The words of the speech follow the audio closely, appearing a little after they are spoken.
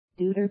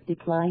Duterte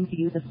declined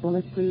use of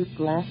bulletproof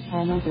glass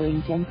panel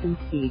during GenSan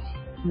speech.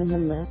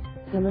 Manila,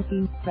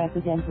 Philippines.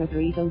 President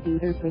Rodrigo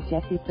Duterte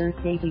rejected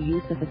Thursday the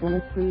use of a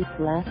bulletproof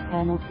glass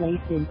panel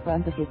placed in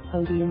front of his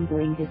podium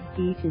during his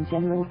speech in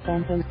General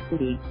Santos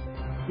City.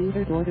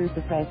 Duterte ordered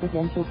the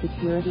presidential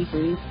security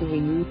brig to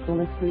remove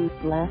bulletproof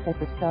glass at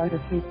the start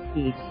of his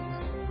speech.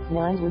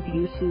 Why would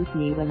you shoot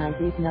me when I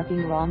did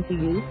nothing wrong to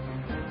you?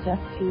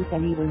 Just shoot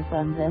anyone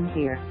from them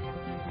here.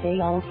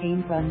 They all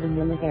came from the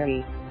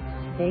military.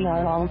 They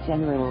are all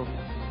generals.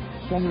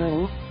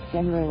 General,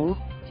 general,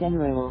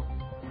 general.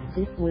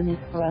 This one is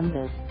from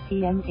the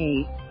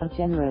PMA, a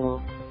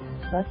general.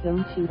 But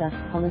don't shoot us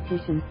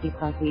politicians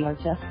because we are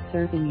just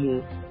serving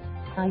you.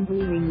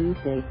 Kindly remove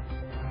this.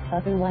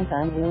 Otherwise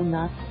I will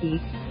not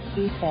speak,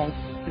 he said,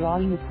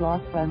 drawing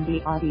applause from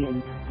the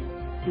audience.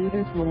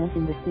 Duterte was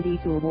in the city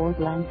to award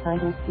land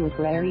titles to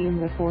agrarian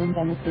reform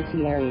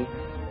beneficiaries.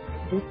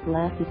 This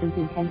glass isn't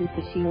intended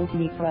to shield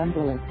me from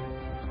bullets.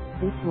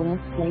 This was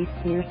placed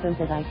here so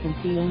that I can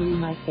see only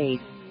my face.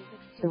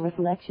 The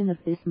reflection of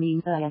this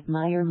means I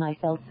admire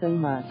myself so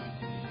much.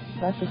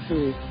 But the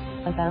truth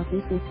about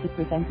this is to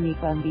prevent me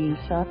from being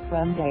shot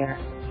from there,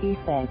 he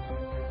said.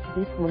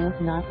 This was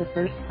not the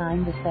first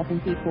time the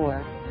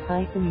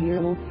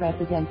 74-year-old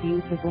president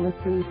used a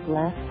bulletproof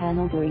glass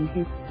panel during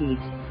his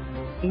speech.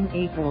 In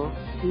April,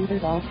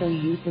 Duterte also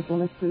used a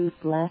bulletproof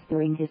glass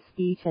during his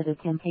speech at a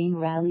campaign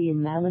rally in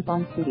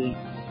Malabon City.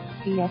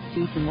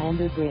 PSG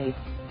Commander Brig.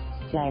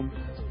 Gen.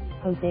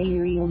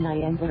 Eriel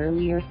Niembra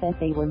earlier said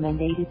they were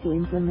mandated to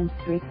implement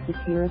strict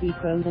security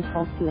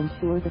protocols to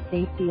ensure the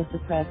safety of the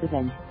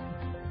president.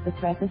 The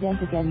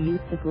president again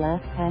used the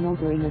glass panel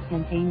during a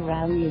campaign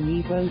rally in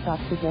Negros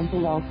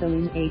Occidental also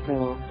in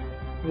April.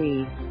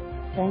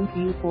 Thank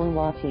you for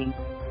watching.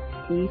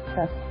 Please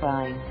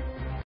subscribe.